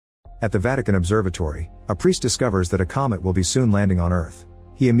At the Vatican Observatory, a priest discovers that a comet will be soon landing on Earth.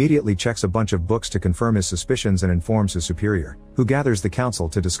 He immediately checks a bunch of books to confirm his suspicions and informs his superior, who gathers the council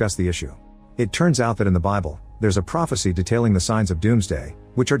to discuss the issue. It turns out that in the Bible, there's a prophecy detailing the signs of doomsday,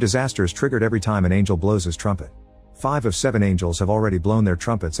 which are disasters triggered every time an angel blows his trumpet. 5 of 7 angels have already blown their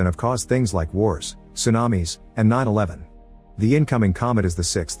trumpets and have caused things like wars, tsunamis, and 9/11. The incoming comet is the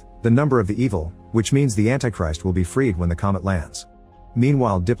 6th, the number of the evil, which means the Antichrist will be freed when the comet lands.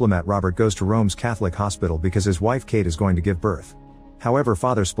 Meanwhile, diplomat Robert goes to Rome's Catholic hospital because his wife Kate is going to give birth. However,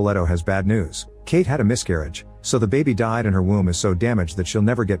 Father Spoleto has bad news. Kate had a miscarriage, so the baby died and her womb is so damaged that she'll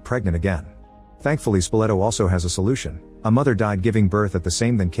never get pregnant again. Thankfully, Spoleto also has a solution. A mother died giving birth at the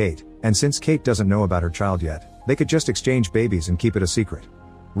same than Kate, and since Kate doesn't know about her child yet, they could just exchange babies and keep it a secret.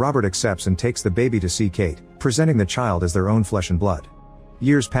 Robert accepts and takes the baby to see Kate, presenting the child as their own flesh and blood.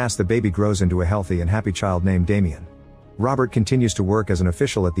 Years pass, the baby grows into a healthy and happy child named Damien. Robert continues to work as an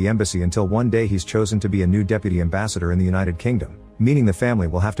official at the embassy until one day he's chosen to be a new deputy ambassador in the United Kingdom, meaning the family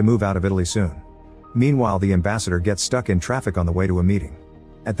will have to move out of Italy soon. Meanwhile, the ambassador gets stuck in traffic on the way to a meeting.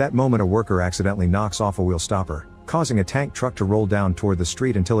 At that moment, a worker accidentally knocks off a wheel stopper, causing a tank truck to roll down toward the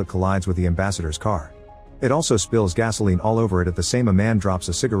street until it collides with the ambassador's car. It also spills gasoline all over it. At the same, a man drops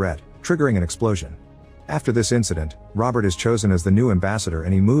a cigarette, triggering an explosion. After this incident, Robert is chosen as the new ambassador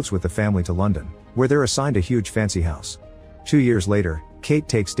and he moves with the family to London, where they're assigned a huge fancy house. 2 years later, Kate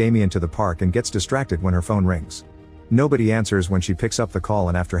takes Damien to the park and gets distracted when her phone rings. Nobody answers when she picks up the call,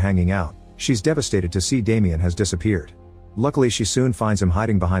 and after hanging out, she's devastated to see Damien has disappeared. Luckily, she soon finds him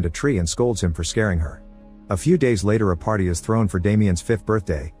hiding behind a tree and scolds him for scaring her. A few days later, a party is thrown for Damien's 5th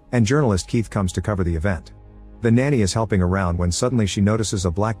birthday, and journalist Keith comes to cover the event. The nanny is helping around when suddenly she notices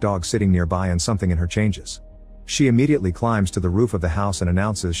a black dog sitting nearby and something in her changes. She immediately climbs to the roof of the house and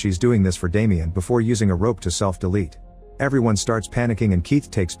announces she's doing this for Damien before using a rope to self-delete. Everyone starts panicking and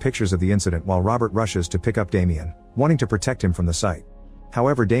Keith takes pictures of the incident while Robert rushes to pick up Damien, wanting to protect him from the sight.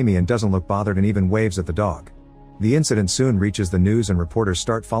 However, Damien doesn't look bothered and even waves at the dog. The incident soon reaches the news and reporters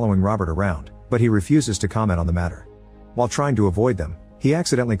start following Robert around, but he refuses to comment on the matter. While trying to avoid them, he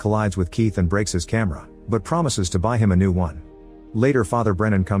accidentally collides with Keith and breaks his camera, but promises to buy him a new one. Later, Father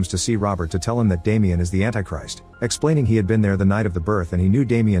Brennan comes to see Robert to tell him that Damien is the Antichrist, explaining he had been there the night of the birth and he knew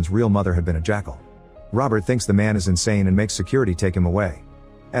Damien's real mother had been a jackal. Robert thinks the man is insane and makes security take him away.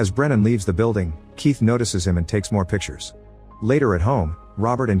 As Brennan leaves the building, Keith notices him and takes more pictures. Later at home,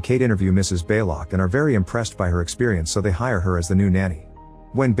 Robert and Kate interview Mrs. Baylock and are very impressed by her experience, so they hire her as the new nanny.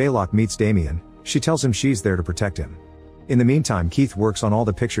 When Baylock meets Damien, she tells him she's there to protect him. In the meantime, Keith works on all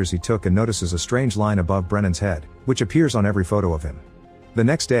the pictures he took and notices a strange line above Brennan's head, which appears on every photo of him. The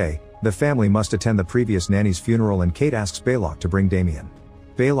next day, the family must attend the previous nanny's funeral and Kate asks Baylock to bring Damien.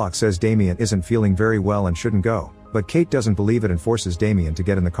 Baylock says Damien isn't feeling very well and shouldn't go, but Kate doesn't believe it and forces Damien to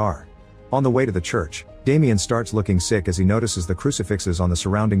get in the car. On the way to the church, Damien starts looking sick as he notices the crucifixes on the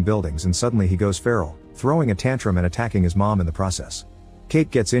surrounding buildings and suddenly he goes feral, throwing a tantrum and attacking his mom in the process. Kate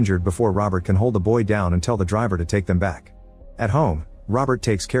gets injured before Robert can hold the boy down and tell the driver to take them back. At home, Robert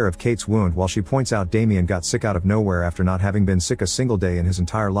takes care of Kate's wound while she points out Damien got sick out of nowhere after not having been sick a single day in his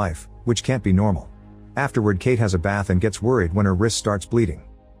entire life, which can't be normal. Afterward, Kate has a bath and gets worried when her wrist starts bleeding.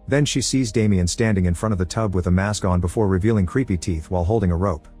 Then she sees Damien standing in front of the tub with a mask on before revealing creepy teeth while holding a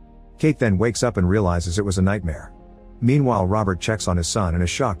rope. Kate then wakes up and realizes it was a nightmare. Meanwhile, Robert checks on his son and is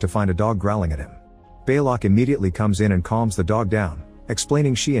shocked to find a dog growling at him. Baylock immediately comes in and calms the dog down,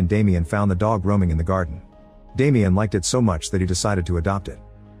 explaining she and Damien found the dog roaming in the garden. Damien liked it so much that he decided to adopt it.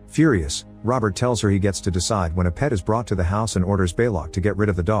 Furious, Robert tells her he gets to decide when a pet is brought to the house and orders Baylock to get rid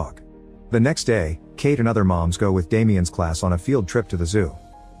of the dog. The next day, Kate and other moms go with Damien's class on a field trip to the zoo.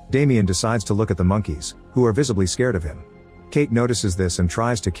 Damien decides to look at the monkeys, who are visibly scared of him. Kate notices this and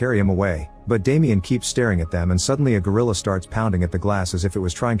tries to carry him away, but Damien keeps staring at them and suddenly a gorilla starts pounding at the glass as if it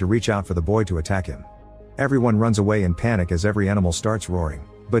was trying to reach out for the boy to attack him. Everyone runs away in panic as every animal starts roaring,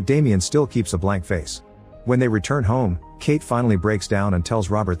 but Damien still keeps a blank face. When they return home, Kate finally breaks down and tells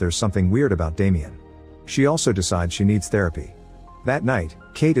Robert there's something weird about Damien. She also decides she needs therapy. That night,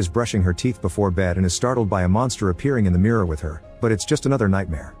 Kate is brushing her teeth before bed and is startled by a monster appearing in the mirror with her, but it's just another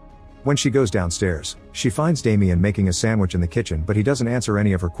nightmare. When she goes downstairs, she finds Damien making a sandwich in the kitchen, but he doesn't answer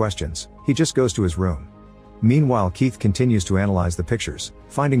any of her questions, he just goes to his room. Meanwhile, Keith continues to analyze the pictures,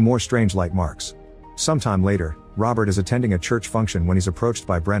 finding more strange light marks. Sometime later, Robert is attending a church function when he's approached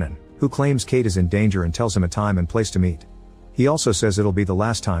by Brennan, who claims Kate is in danger and tells him a time and place to meet. He also says it'll be the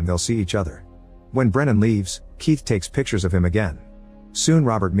last time they'll see each other. When Brennan leaves, Keith takes pictures of him again. Soon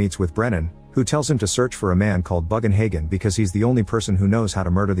Robert meets with Brennan, who tells him to search for a man called Bugenhagen because he's the only person who knows how to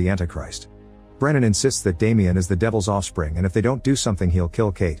murder the Antichrist. Brennan insists that Damien is the devil's offspring and if they don't do something he'll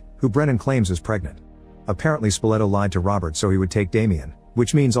kill Kate, who Brennan claims is pregnant. Apparently Spoleto lied to Robert so he would take Damien,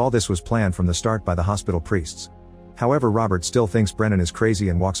 which means all this was planned from the start by the hospital priests. However, Robert still thinks Brennan is crazy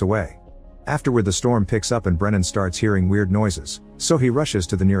and walks away. Afterward, the storm picks up and Brennan starts hearing weird noises, so he rushes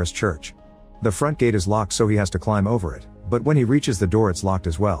to the nearest church. The front gate is locked, so he has to climb over it, but when he reaches the door it's locked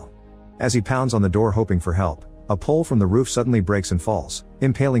as well. As he pounds on the door hoping for help, a pole from the roof suddenly breaks and falls,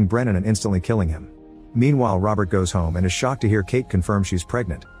 impaling Brennan and instantly killing him. Meanwhile, Robert goes home and is shocked to hear Kate confirm she's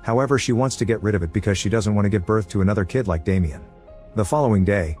pregnant. However, she wants to get rid of it because she doesn't want to give birth to another kid like Damien. The following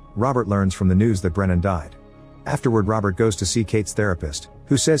day, Robert learns from the news that Brennan died. Afterward, Robert goes to see Kate's therapist,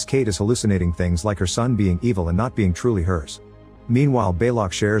 who says Kate is hallucinating things like her son being evil and not being truly hers. Meanwhile,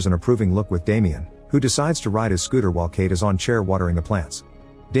 Baylock shares an approving look with Damien, who decides to ride his scooter while Kate is on chair watering the plants.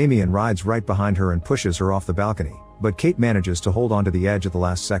 Damien rides right behind her and pushes her off the balcony, but Kate manages to hold onto the edge at the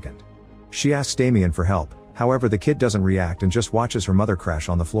last second. She asks Damien for help, however the kid doesn't react and just watches her mother crash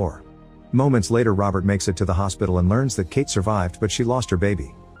on the floor. Moments later, Robert makes it to the hospital and learns that Kate survived but she lost her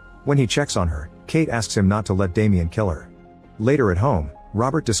baby. When he checks on her, Kate asks him not to let Damien kill her. Later at home,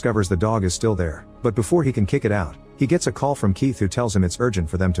 Robert discovers the dog is still there, but before he can kick it out, he gets a call from Keith who tells him it's urgent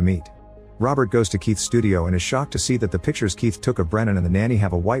for them to meet. Robert goes to Keith's studio and is shocked to see that the pictures Keith took of Brennan and the nanny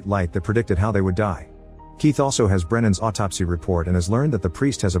have a white light that predicted how they would die. Keith also has Brennan's autopsy report and has learned that the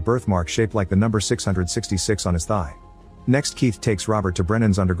priest has a birthmark shaped like the number 666 on his thigh. Next, Keith takes Robert to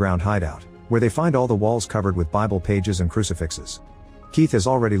Brennan's underground hideout, where they find all the walls covered with Bible pages and crucifixes. Keith has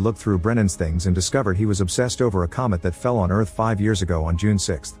already looked through Brennan's things and discovered he was obsessed over a comet that fell on Earth 5 years ago on June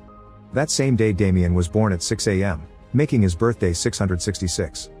 6. That same day, Damien was born at 6 a.m., making his birthday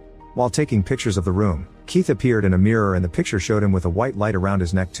 666. While taking pictures of the room, Keith appeared in a mirror and the picture showed him with a white light around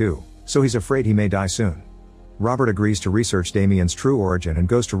his neck too, so he's afraid he may die soon. Robert agrees to research Damien's true origin and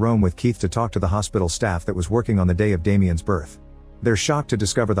goes to Rome with Keith to talk to the hospital staff that was working on the day of Damien's birth. They're shocked to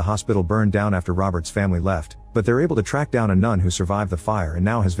discover the hospital burned down after Robert's family left, but they're able to track down a nun who survived the fire and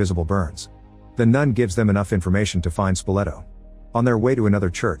now has visible burns. The nun gives them enough information to find Spoleto. On their way to another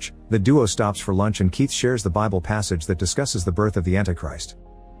church, the duo stops for lunch and Keith shares the Bible passage that discusses the birth of the Antichrist.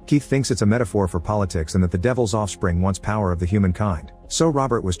 Keith thinks it's a metaphor for politics and that the devil's offspring wants power of the humankind, so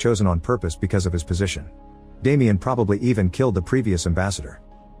Robert was chosen on purpose because of his position. Damien probably even killed the previous ambassador.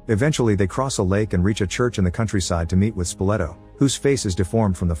 Eventually they cross a lake and reach a church in the countryside to meet with Spoleto, whose face is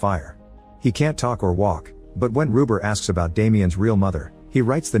deformed from the fire. He can't talk or walk, but when Ruber asks about Damien's real mother, he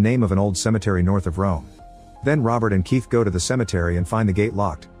writes the name of an old cemetery north of Rome. Then Robert and Keith go to the cemetery and find the gate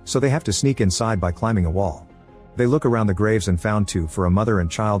locked, so they have to sneak inside by climbing a wall. They look around the graves and found two for a mother and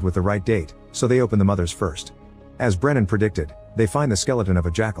child with the right date, so they open the mother's first. As Brennan predicted, they find the skeleton of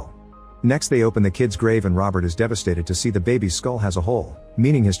a jackal. Next they open the kid's grave and Robert is devastated to see the baby's skull has a hole,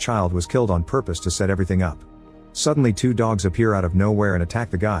 meaning his child was killed on purpose to set everything up. Suddenly two dogs appear out of nowhere and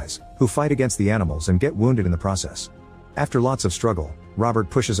attack the guys, who fight against the animals and get wounded in the process. After lots of struggle, Robert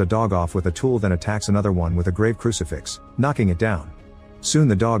pushes a dog off with a tool, then attacks another one with a grave crucifix, knocking it down. Soon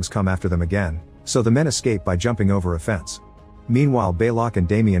the dogs come after them again, so the men escape by jumping over a fence. Meanwhile, Baylock and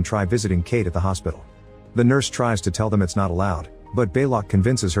Damien try visiting Kate at the hospital. The nurse tries to tell them it's not allowed, but Baylock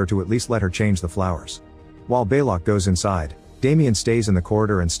convinces her to at least let her change the flowers. While Baylock goes inside, Damien stays in the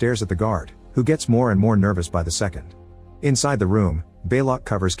corridor and stares at the guard, who gets more and more nervous by the second. Inside the room, Baylock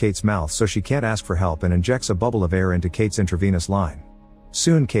covers Kate's mouth so she can't ask for help and injects a bubble of air into Kate's intravenous line.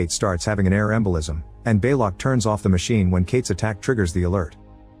 Soon Kate starts having an air embolism, and Baylock turns off the machine when Kate's attack triggers the alert.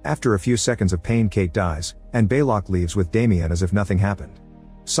 After a few seconds of pain, Kate dies, and Baylock leaves with Damien as if nothing happened.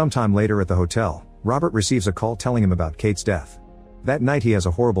 Sometime later at the hotel, Robert receives a call telling him about Kate's death. That night he has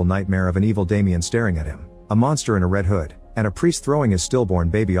a horrible nightmare of an evil Damien staring at him, a monster in a red hood, and a priest throwing his stillborn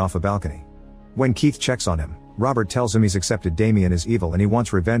baby off a balcony. When Keith checks on him, Robert tells him he's accepted Damien as evil and he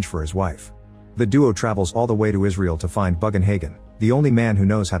wants revenge for his wife. The duo travels all the way to Israel to find Bugenhagen, the only man who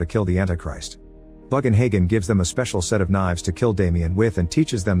knows how to kill the Antichrist. Bugenhagen gives them a special set of knives to kill Damien with and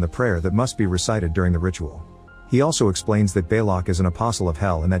teaches them the prayer that must be recited during the ritual. He also explains that Baylock is an apostle of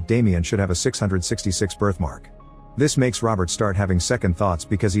hell and that Damien should have a 666 birthmark. This makes Robert start having second thoughts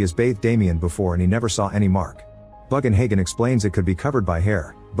because he has bathed Damien before and he never saw any mark. Bugenhagen explains it could be covered by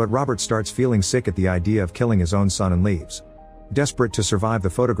hair, but Robert starts feeling sick at the idea of killing his own son and leaves. Desperate to survive the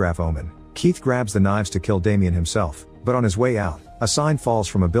photograph omen, Keith grabs the knives to kill Damien himself, but on his way out, a sign falls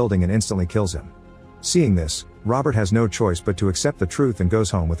from a building and instantly kills him. Seeing this, Robert has no choice but to accept the truth and goes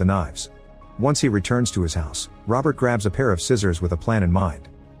home with the knives. Once he returns to his house, Robert grabs a pair of scissors with a plan in mind.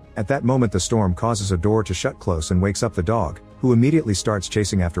 At that moment the storm causes a door to shut close and wakes up the dog, who immediately starts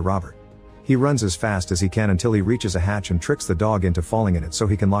chasing after Robert. He runs as fast as he can until he reaches a hatch and tricks the dog into falling in it so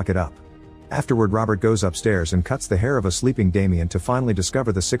he can lock it up. Afterward, Robert goes upstairs and cuts the hair of a sleeping Damien to finally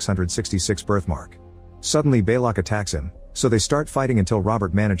discover the 666 birthmark. Suddenly Baylock attacks him, so they start fighting until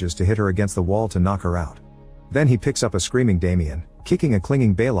Robert manages to hit her against the wall to knock her out. Then he picks up a screaming Damien, kicking a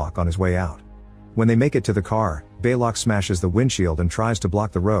clinging Baylock on his way out. When they make it to the car, Baylock smashes the windshield and tries to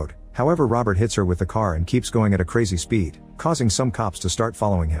block the road, however Robert hits her with the car and keeps going at a crazy speed, causing some cops to start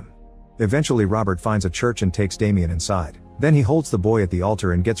following him. Eventually Robert finds a church and takes Damien inside, then he holds the boy at the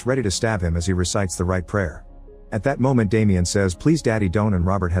altar and gets ready to stab him as he recites the right prayer. At that moment Damien says, "Please daddy don't," and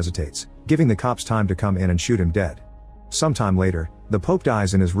Robert hesitates, giving the cops time to come in and shoot him dead. Sometime later, the Pope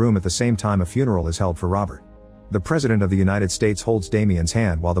dies in his room. At the same time a funeral is held for Robert. The President of the United States holds Damien's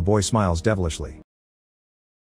hand while the boy smiles devilishly.